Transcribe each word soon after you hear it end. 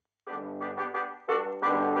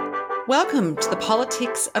Welcome to the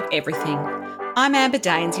Politics of Everything. I'm Amber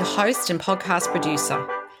Daines, your host and podcast producer.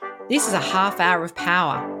 This is a half hour of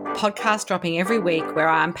power, a podcast dropping every week where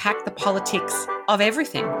I unpack the politics of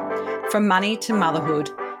everything, from money to motherhood,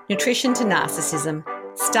 nutrition to narcissism,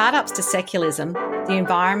 startups to secularism, the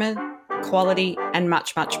environment, quality, and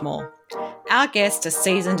much, much more. Our guests are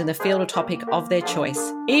seasoned in the field or topic of their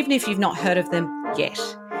choice, even if you've not heard of them yet.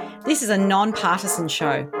 This is a non-partisan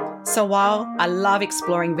show. So while I love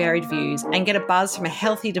exploring varied views and get a buzz from a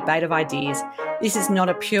healthy debate of ideas, this is not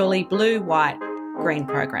a purely blue, white, green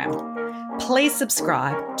program. Please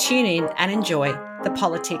subscribe, tune in and enjoy the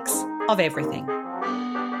politics of everything.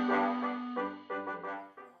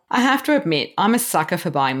 I have to admit, I'm a sucker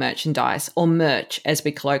for buying merchandise, or merch as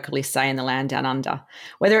we colloquially say in the land down under.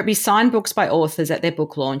 Whether it be signed books by authors at their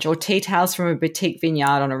book launch or tea towels from a boutique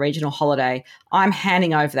vineyard on a regional holiday, I'm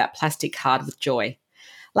handing over that plastic card with joy.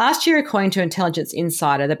 Last year, according to Intelligence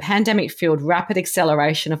Insider, the pandemic fueled rapid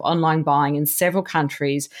acceleration of online buying in several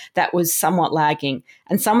countries that was somewhat lagging,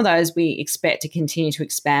 and some of those we expect to continue to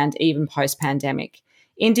expand even post-pandemic.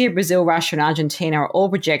 India, Brazil, Russia and Argentina are all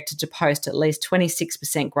projected to post at least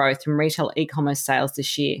 26% growth in retail e-commerce sales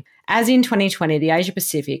this year. As in 2020, the Asia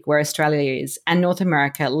Pacific, where Australia is, and North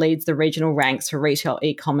America leads the regional ranks for retail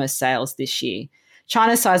e-commerce sales this year.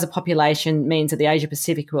 China's size of population means that the Asia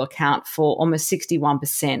Pacific will account for almost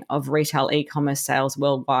 61% of retail e-commerce sales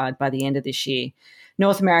worldwide by the end of this year.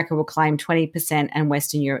 North America will claim 20% and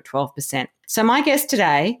Western Europe 12%. So my guest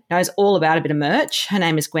today knows all about a bit of merch. Her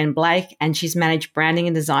name is Gwen Blake and she's managed branding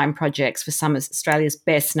and design projects for some of Australia's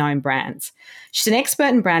best known brands. She's an expert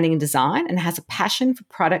in branding and design and has a passion for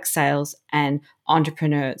product sales and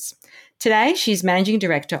entrepreneurs. Today, she's Managing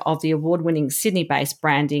Director of the award-winning Sydney-based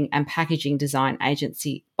branding and packaging design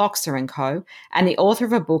agency Boxer & Co. and the author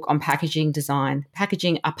of a book on packaging design,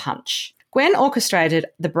 Packaging a Punch. Gwen orchestrated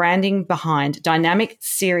the branding behind dynamic,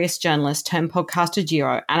 serious journalist turned podcaster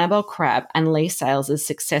duo Annabelle Crabb and Lee Sales'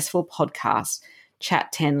 successful podcast,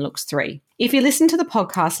 Chat 10 Looks 3. If you listen to the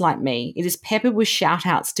podcast like me, it is peppered with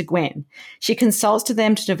shout-outs to Gwen. She consults to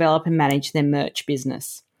them to develop and manage their merch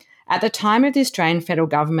business. At the time of the Australian federal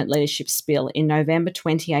government leadership spill in November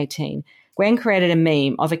 2018, Gwen created a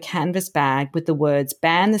meme of a canvas bag with the words,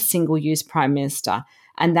 "Ban the single-use Prime Minister,"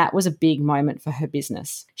 and that was a big moment for her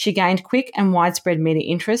business. She gained quick and widespread media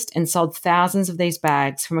interest and sold thousands of these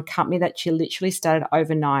bags from a company that she literally started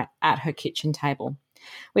overnight at her kitchen table.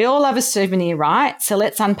 We all love a souvenir, right? So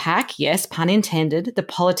let's unpack, yes, pun intended, the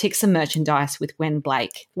politics of merchandise with Gwen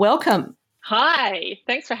Blake. Welcome. Hi,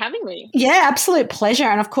 thanks for having me. Yeah, absolute pleasure.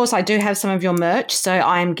 And of course, I do have some of your merch, so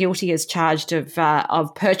I am guilty as charged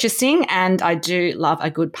of purchasing, and I do love a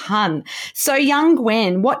good pun. So, young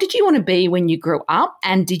Gwen, what did you want to be when you grew up,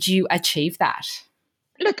 and did you achieve that?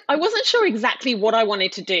 Look, I wasn't sure exactly what I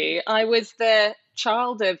wanted to do. I was the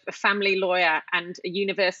child of a family lawyer and a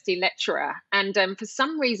university lecturer, and for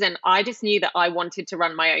some reason, I just knew that I wanted to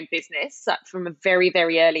run my own business from a very,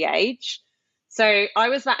 very early age. So I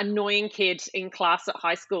was that annoying kid in class at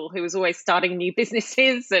high school who was always starting new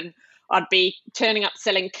businesses, and I'd be turning up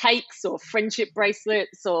selling cakes or friendship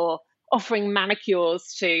bracelets or offering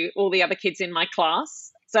manicures to all the other kids in my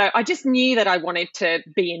class. So I just knew that I wanted to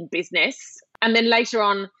be in business. And then later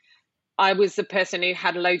on, I was the person who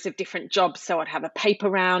had loads of different jobs. So I'd have a paper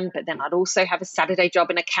round, but then I'd also have a Saturday job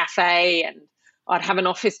in a cafe, and I'd have an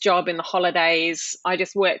office job in the holidays. I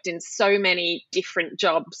just worked in so many different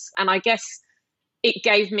jobs. And I guess it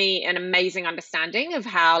gave me an amazing understanding of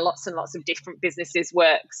how lots and lots of different businesses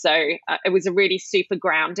work. So it was a really super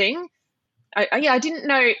grounding. I didn't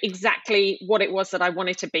know exactly what it was that I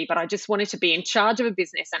wanted to be, but I just wanted to be in charge of a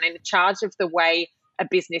business and in charge of the way a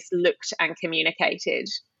business looked and communicated.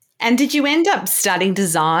 And did you end up studying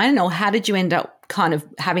design, or how did you end up kind of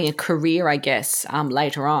having a career, I guess,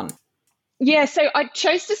 later on? Yeah, so I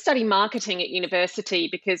chose to study marketing at university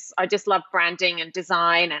because I just love branding and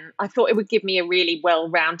design, and I thought it would give me a really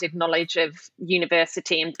well-rounded knowledge of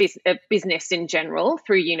university and business in general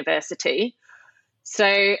through university.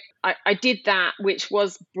 So I did that, which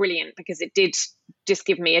was brilliant because it did just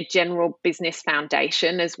give me a general business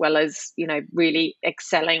foundation as well as, really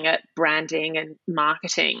excelling at branding and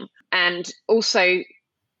marketing. And also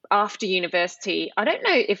after university, I don't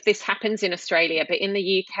know if this happens in Australia, but in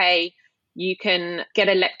the UK, you can get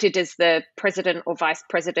elected as the president or vice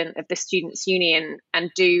president of the Students' Union and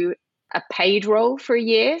do a paid role for a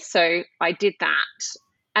year. So I did that.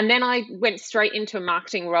 And then I went straight into a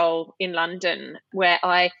marketing role in London where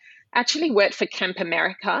I actually worked for Camp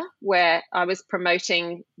America, where I was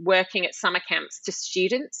promoting working at summer camps to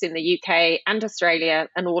students in the UK and Australia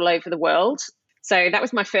and all over the world. So that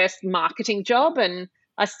was my first marketing job. And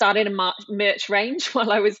I started a merch range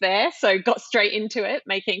while I was there. So got straight into it,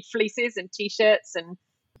 making fleeces and T-shirts and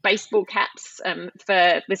baseball caps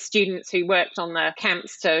for the students who worked on the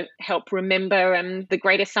camps to help remember the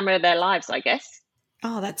greatest summer of their lives, I guess.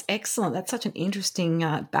 Oh, that's excellent. That's such an interesting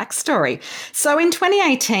backstory. So in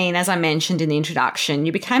 2018, as I mentioned in the introduction,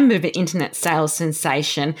 you became an internet sales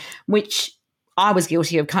sensation, which I was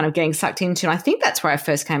guilty of kind of getting sucked into. And I think that's where I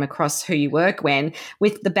first came across who you were, Gwen.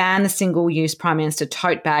 With the ban the single-use Prime Minister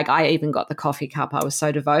tote bag, I even got the coffee cup. I was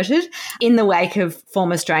so devoted. In the wake of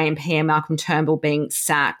former Australian PM Malcolm Turnbull being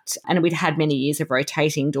sacked, and we'd had many years of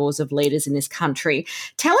rotating doors of leaders in this country,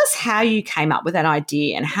 tell us how you came up with that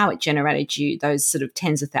idea and how it generated you those sort of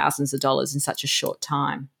tens of thousands of dollars in such a short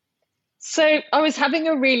time. So I was having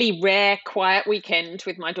a really rare, quiet weekend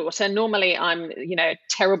with my daughter. Normally I'm,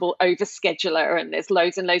 terrible overscheduler and there's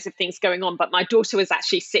loads and loads of things going on, but my daughter was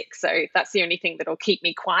actually sick. So that's the only thing that'll keep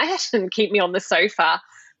me quiet and keep me on the sofa.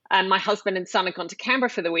 And my husband and son had gone to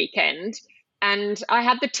Canberra for the weekend. And I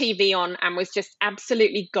had the TV on and was just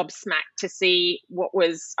absolutely gobsmacked to see what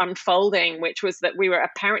was unfolding, which was that we were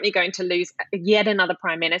apparently going to lose yet another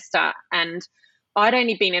Prime Minister. And I'd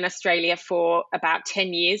only been in Australia for about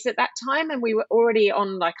 10 years at that time, and we were already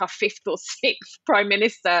on like our fifth or sixth Prime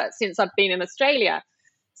Minister since I've been in Australia.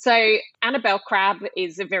 So Annabelle Crabb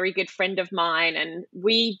is a very good friend of mine, and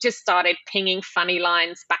we just started pinging funny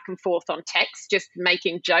lines back and forth on text, just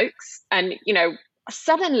making jokes. And,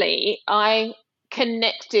 suddenly I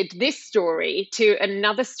connected this story to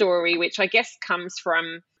another story, which I guess comes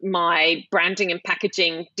from my branding and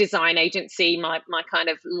packaging design agency, my kind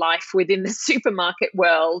of life within the supermarket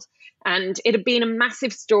world. And it had been a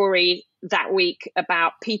massive story that week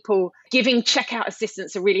about people giving checkout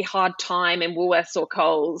assistants a really hard time in Woolworths or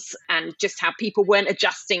Coles, and just how people weren't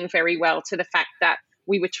adjusting very well to the fact that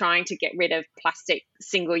we were trying to get rid of plastic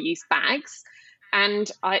single-use bags.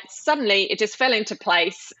 And suddenly it just fell into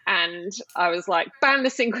place. And I was like, ban the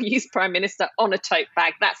single-use Prime Minister on a tote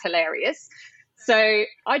bag. That's hilarious. So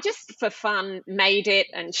I just, for fun, made it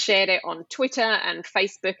and shared it on Twitter and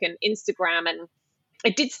Facebook and Instagram. And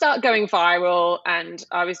it did start going viral. And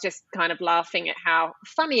I was just kind of laughing at how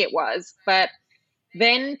funny it was. But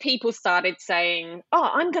then people started saying, oh,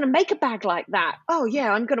 I'm going to make a bag like that. Oh,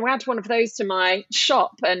 yeah, I'm going to add one of those to my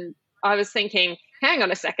shop. And I was thinking, hang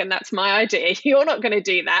on a second, that's my idea. You're not going to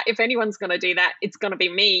do that. If anyone's going to do that, it's going to be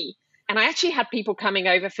me. And I actually had people coming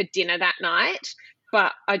over for dinner that night,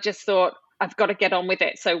 but I just thought, I've got to get on with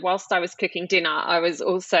it. So whilst I was cooking dinner, I was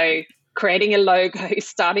also creating a logo,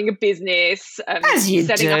 starting a business,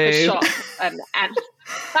 setting up a shop. And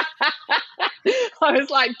I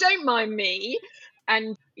was like, don't mind me.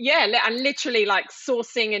 And and literally like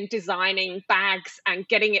sourcing and designing bags and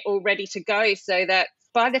getting it all ready to go, so that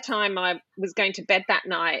by the time I was going to bed that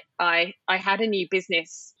night, I had a new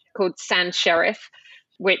business called Sans Sheriff,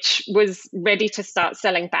 which was ready to start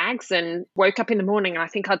selling bags, and woke up in the morning and I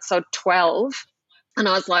think I'd sold 12. And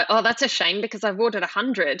I was like, oh, that's a shame because I've ordered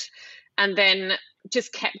 100. And then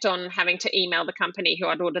just kept on having to email the company who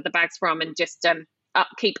I'd ordered the bags from and just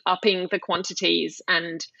keep upping the quantities,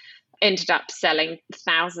 and ended up selling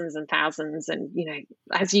thousands and thousands. And,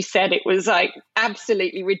 as you said, it was like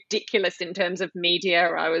absolutely ridiculous in terms of media.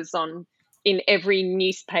 I was in every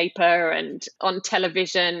newspaper and on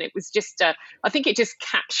television. It was just, I think it just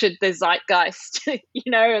captured the zeitgeist,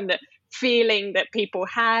 and the feeling that people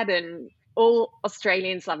had. And all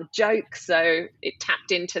Australians love a joke, so it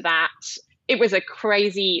tapped into that. It was a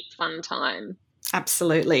crazy fun time.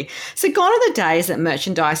 Absolutely. So gone are the days that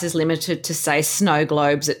merchandise is limited to, say, snow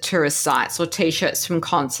globes at tourist sites or T-shirts from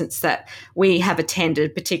concerts that we have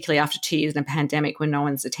attended, particularly after 2 years in a pandemic when no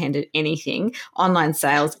one's attended anything. Online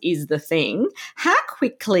sales is the thing. How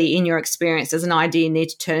quickly, in your experience, does an idea need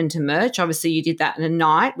to turn to merch? Obviously, you did that in a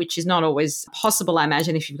night, which is not always possible, I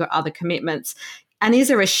imagine, if you've got other commitments. And is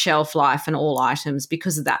there a shelf life in all items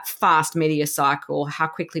because of that fast media cycle, how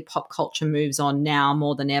quickly pop culture moves on now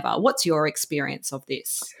more than ever? What's your experience of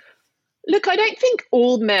this? Look, I don't think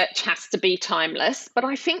all merch has to be timeless, but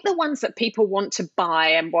I think the ones that people want to buy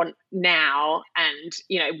and want now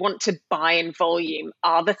and, want to buy in volume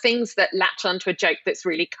are the things that latch onto a joke that's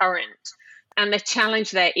really current. And the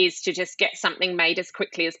challenge there is to just get something made as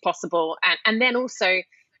quickly as possible, and then also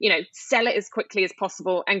sell it as quickly as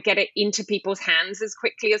possible and get it into people's hands as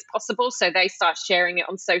quickly as possible, so they start sharing it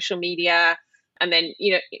on social media, and then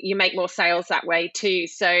you make more sales that way too.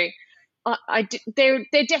 So there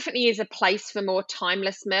definitely is a place for more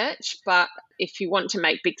timeless merch, but if you want to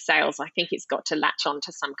make big sales, I think it's got to latch on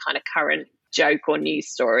to some kind of current joke or news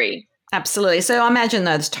story. Absolutely. So I imagine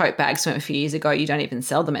those tote bags from a few years ago, you don't even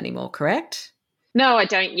sell them anymore, correct? No, I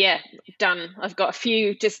don't. Yeah, done. I've got a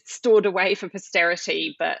few just stored away for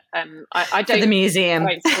posterity, but I For the don't. museum.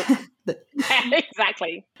 Yeah,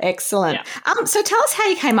 exactly. Excellent. Yeah. So tell us how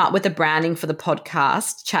you came up with the branding for the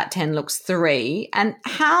podcast, Chat 10 Looks 3, and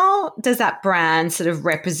how does that brand sort of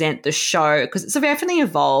represent the show? Because it's definitely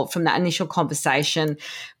evolved from that initial conversation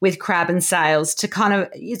with Crab and Sales to kind of,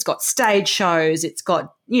 it's got stage shows, it's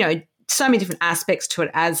got, so many different aspects to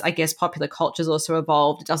it as, I guess, popular culture's also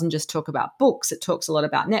evolved. It doesn't just talk about books, it talks a lot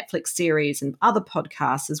about Netflix series and other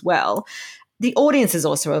podcasts as well. The audience has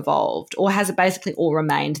also evolved, or has it basically all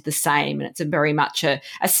remained the same and it's a very much a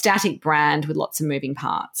static brand with lots of moving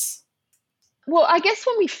parts? Well, I guess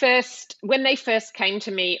when they first came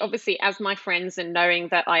to me, obviously as my friends and knowing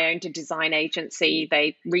that I owned a design agency,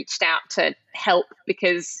 they reached out to help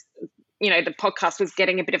because, the podcast was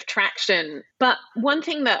getting a bit of traction. But one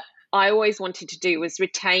thing that I always wanted to do was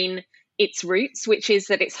retain its roots, which is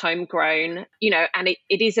that it's homegrown, and it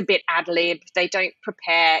is a bit ad lib. They don't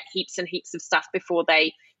prepare heaps and heaps of stuff before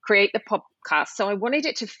they create the podcast. So I wanted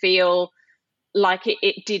it to feel like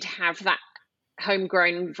it did have that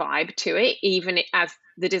homegrown vibe to it, even as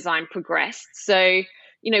the design progressed. So,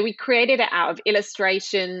 we created it out of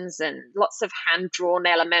illustrations and lots of hand-drawn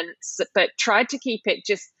elements, but tried to keep it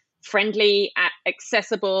just friendly,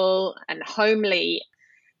 accessible and homely,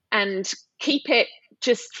 and keep it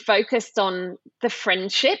just focused on the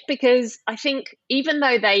friendship, because I think even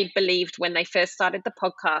though they believed when they first started the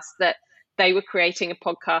podcast that they were creating a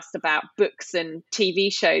podcast about books and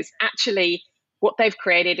TV shows, actually what they've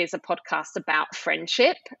created is a podcast about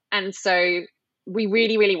friendship. And so we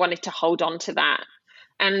really, really wanted to hold on to that.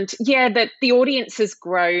 And yeah, the audience has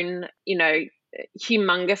grown,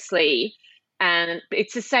 humongously. And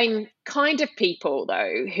it's the same kind of people,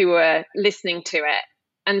 though, who are listening to it.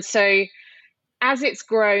 And so as it's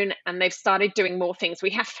grown and they've started doing more things,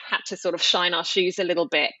 we have had to sort of shine our shoes a little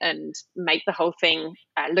bit and make the whole thing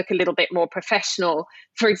look a little bit more professional.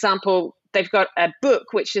 For example, they've got a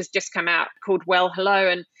book which has just come out called Well, Hello,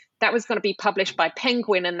 and that was going to be published by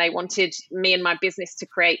Penguin, and they wanted me and my business to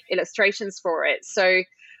create illustrations for it. So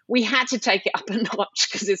we had to take it up a notch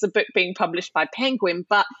because it's a book being published by Penguin.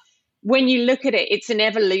 But when you look at it, it's an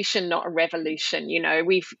evolution, not a revolution.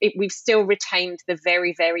 We've still retained the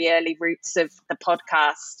very, very early roots of the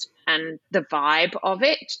podcast and the vibe of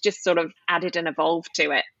it, just sort of added and evolved to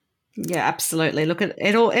it. Yeah, absolutely. Look,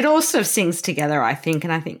 it all sort of sings together, I think.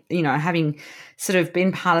 And I think, having sort of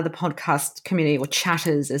been part of the podcast community, or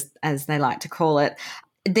chatters as they like to call it,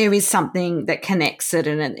 there is something that connects it,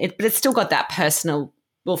 but it's still got that personal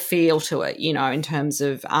feel to it, in terms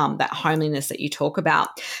of that homeliness that you talk about.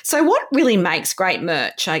 So what really makes great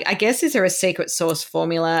merch? I guess, is there a secret sauce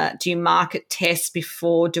formula? Do you market test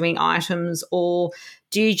before doing items, or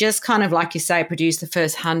do you just kind of, like you say, produce the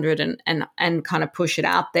first 100 and kind of push it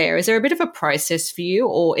out there? Is there a bit of a process for you,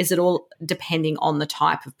 or is it all depending on the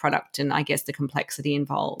type of product and, I guess, the complexity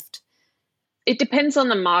involved? It depends on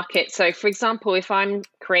the market. So, for example, if I'm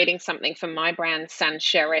creating something for my brand, Sans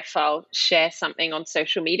Serif, I'll share something on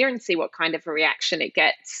social media and see what kind of a reaction it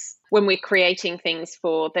gets. When we're creating things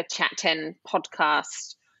for the Chat 10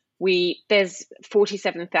 podcast, there's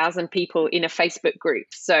 47,000 people in a Facebook group.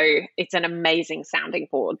 So it's an amazing sounding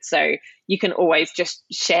board. So you can always just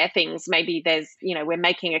share things. Maybe we're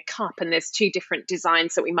making a cup and there's 2 different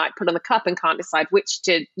designs that we might put on the cup and can't decide which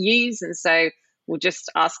to use. And so we'll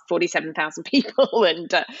just ask 47,000 people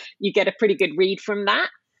and you get a pretty good read from that.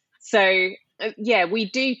 So we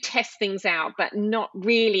do test things out, but not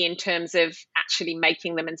really in terms of actually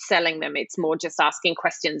making them and selling them. It's more just asking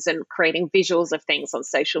questions and creating visuals of things on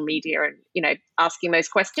social media and, asking those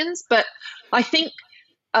questions. But I think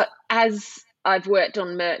as I've worked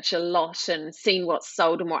on merch a lot and seen what's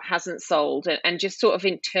sold and what hasn't sold, and just sort of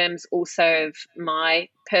in terms also of my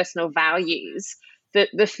personal values,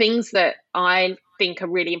 the things that I think are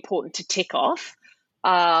really important to tick off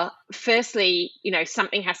are, firstly,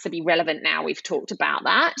 something has to be relevant now. We've talked about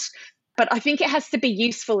that. But I think it has to be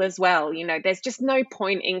useful as well. There's just no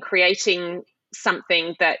point in creating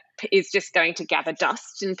something that is just going to gather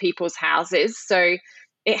dust in people's houses. So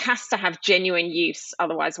it has to have genuine use.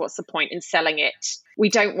 Otherwise, what's the point in selling it? We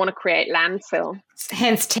don't want to create landfill.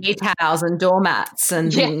 Hence tea towels and doormats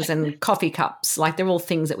and things and coffee cups. Like, they're all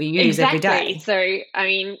things that we use every day. So, I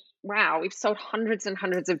mean, wow, we've sold hundreds and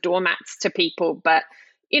hundreds of doormats to people. But,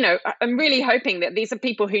 I'm really hoping that these are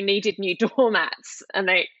people who needed new doormats and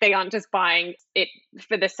they aren't just buying it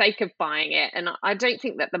for the sake of buying it. And I don't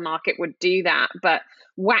think that the market would do that. But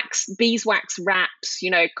beeswax wraps,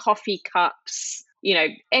 coffee cups,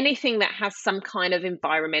 anything that has some kind of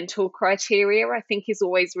environmental criteria, I think is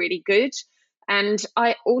always really good. And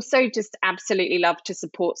I also just absolutely love to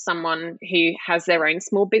support someone who has their own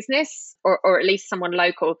small business, or at least someone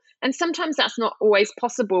local. And sometimes that's not always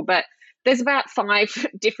possible, but there's about 5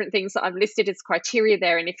 different things that I've listed as criteria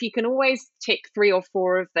there. And if you can always tick 3 or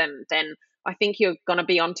 4 of them, then I think you're going to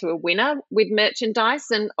be onto a winner with merchandise.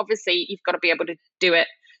 And obviously, you've got to be able to do it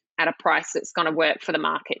at a price that's going to work for the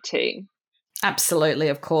market too. Absolutely,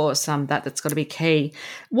 of course. That's got to be key.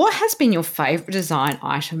 What has been your favourite design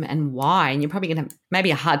item and why? And you're probably going to have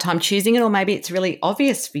maybe a hard time choosing it, or maybe it's really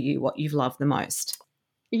obvious for you what you've loved the most.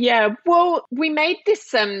 Yeah, well, we made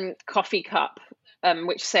this coffee cup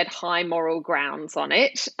which said high moral grounds on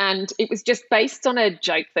it. And it was just based on a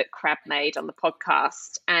joke that Crab made on the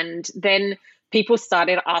podcast. And then people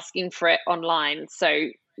started asking for it online. So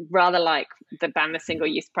rather like the ban the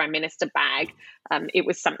single-use Prime Minister bag, it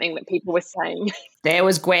was something that people were saying. There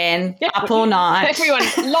was Gwen, up all night.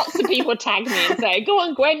 Everyone, lots of people tagged me and say, go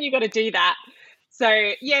on, Gwen, you got to do that.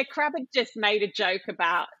 So, yeah, Crab had just made a joke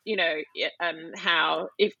about, how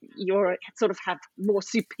if you're sort of have more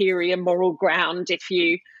superior moral ground if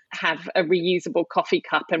you have a reusable coffee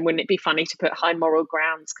cup, and wouldn't it be funny to put high moral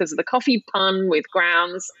grounds because of the coffee pun with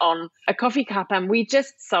grounds on a coffee cup. And we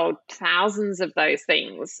just sold thousands of those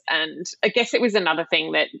things. And I guess it was another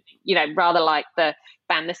thing that, rather like the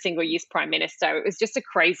ban the single-use Prime Minister, it was just a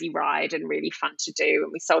crazy ride and really fun to do.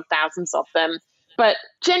 And we sold thousands of them. But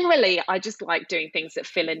generally, I just like doing things that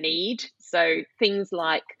fill a need. So things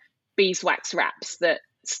like beeswax wraps that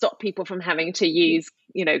stop people from having to use,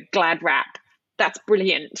 Glad wrap. That's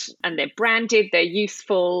brilliant. And they're branded, they're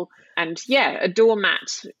useful. And yeah, a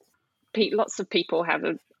doormat. Lots of people have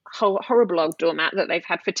a horrible old doormat that they've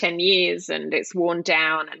had for 10 years and it's worn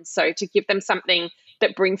down. And so to give them something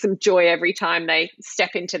that brings them joy every time they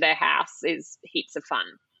step into their house is heaps of fun.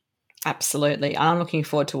 Absolutely. I'm looking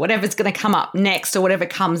forward to whatever's going to come up next, or whatever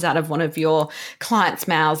comes out of one of your clients'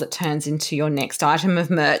 mouths that turns into your next item of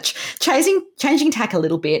merch. Changing tack a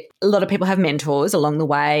little bit, a lot of people have mentors along the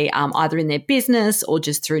way, either in their business or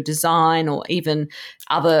just through design or even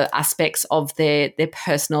other aspects of their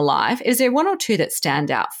personal life. Is there one or two that stand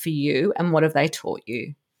out for you, and what have they taught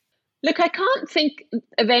you? Look, I can't think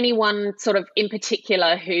of anyone sort of in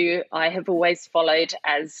particular who I have always followed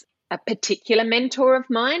as a particular mentor of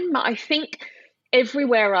mine. I think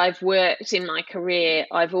everywhere I've worked in my career,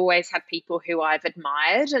 I've always had people who I've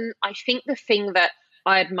admired. And I think the thing that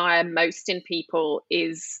I admire most in people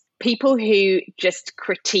is people who just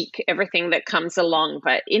critique everything that comes along,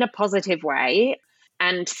 but in a positive way,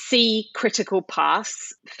 and see critical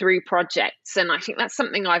paths through projects. And I think that's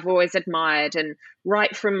something I've always admired. And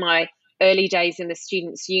right from my early days in the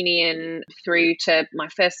Students' Union through to my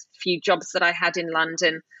first few jobs that I had in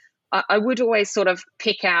London, I would always sort of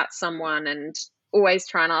pick out someone and always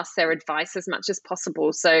try and ask their advice as much as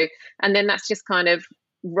possible. So, and then that's just kind of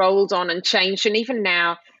rolled on and changed. And even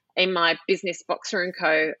now in my business, Boxer &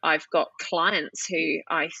 Co., I've got clients who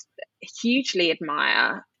I hugely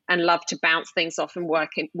admire and love to bounce things off and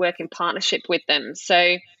work in partnership with them.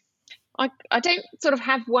 So I don't sort of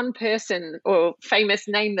have one person or famous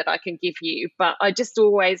name that I can give you, but I just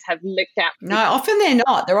always have looked at. No, often they're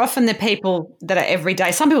not. They're often the people that are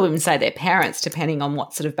everyday. Some people even say their parents, depending on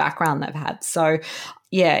what sort of background they've had. So,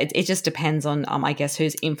 yeah, it just depends on, I guess,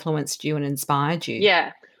 who's influenced you and inspired you.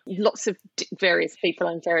 Yeah, lots of various people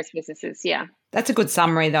and various businesses, yeah. That's a good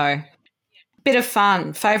summary, though. Bit of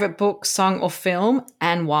fun. Favourite book, song or film,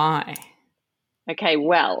 and why? Okay,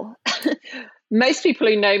 well, most people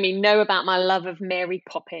who know me know about my love of Mary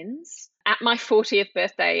Poppins. At my 40th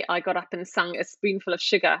birthday, I got up and sung A Spoonful of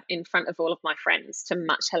Sugar in front of all of my friends to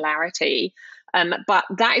much hilarity. But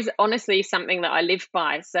that is honestly something that I live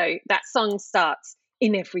by. So that song starts,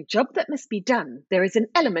 in every job that must be done, there is an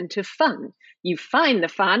element of fun. You find the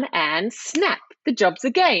fun and snap, the job's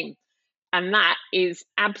a game. And that is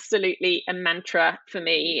absolutely a mantra for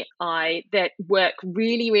me. I work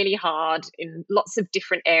really, really hard in lots of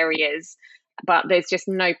different areas, but there's just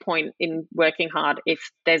no point in working hard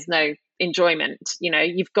if there's no enjoyment.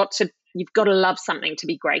 You've got to love something to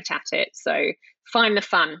be great at it. So find the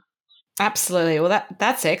fun. Absolutely. Well,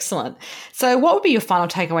 that's excellent. So what would be your final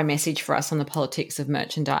takeaway message for us on the politics of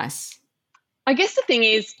merchandise? I guess the thing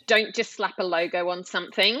is, don't just slap a logo on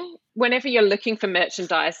something. Whenever you're looking for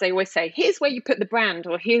merchandise, they always say, here's where you put the brand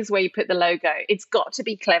or here's where you put the logo. It's got to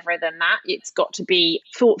be cleverer than that. It's got to be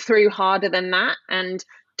thought through harder than that. And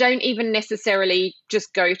don't even necessarily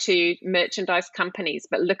just go to merchandise companies,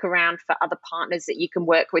 but look around for other partners that you can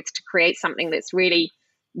work with to create something that's really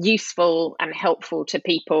useful and helpful to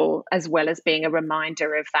people, as well as being a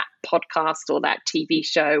reminder of that podcast or that TV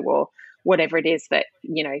show or whatever it is that,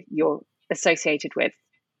 you're associated with.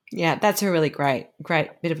 Yeah, that's a really great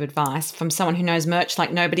bit of advice from someone who knows merch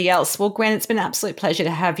like nobody else. Well, Gwen, it's been an absolute pleasure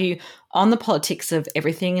to have you on the politics of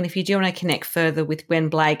everything. And if you do want to connect further with Gwen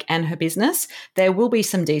Blake and her business, there will be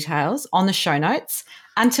some details on the show notes.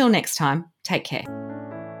 Until next time, take care.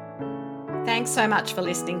 Thanks so much for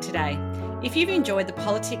listening today. If you've enjoyed the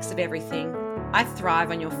politics of everything, I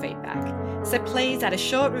thrive on your feedback. So please add a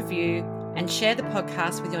short review and share the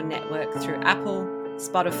podcast with your network through Apple,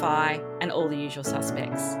 Spotify, and all the usual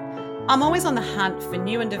suspects. I'm always on the hunt for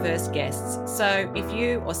new and diverse guests, so if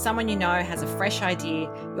you or someone you know has a fresh idea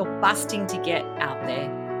you're busting to get out there,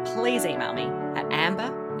 please email me at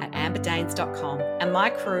amber@amberdanes.com and my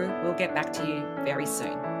crew will get back to you very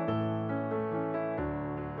soon.